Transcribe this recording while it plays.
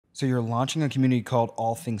So you're launching a community called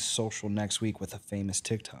All Things Social next week with a famous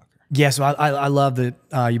TikToker. Yeah, so I love that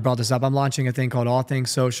you brought this up. I'm launching a thing called All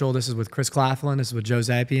Things Social. This is with Chris Claflin. This is with Joe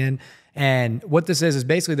Zapian. And what this is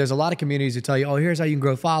basically there's a lot of communities that tell you, oh, here's how you can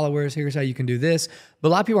grow followers. Here's how you can do this. But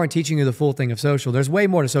a lot of people aren't teaching you the full thing of social. There's way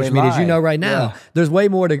more to social media, as you know right now. Yeah. There's way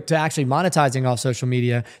more to actually monetizing off social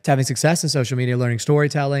media, to having success in social media, learning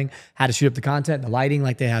storytelling, how to shoot up the content, the lighting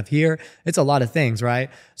like they have here. It's a lot of things, right?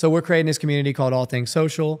 So we're creating this community called All Things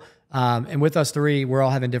Social. And with us three, we're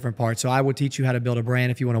all having different parts. So I will teach you how to build a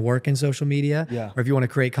brand if you want to work in social media, or if you want to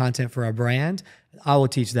create content for a brand, I will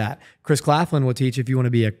teach that. Chris Claflin will teach if you want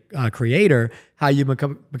to be a creator, how you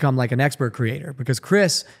become like an expert creator, because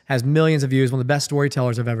Chris has millions of views, one of the best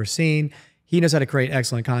storytellers I've ever seen. He knows how to create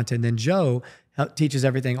excellent content. And then Joe teaches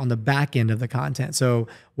everything on the back end of the content. So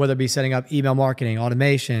whether it be setting up email marketing,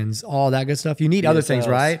 automations, all that good stuff, you need other things,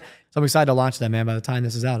 right? So I'm excited to launch that, man. By the time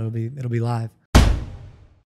this is out, it'll be live.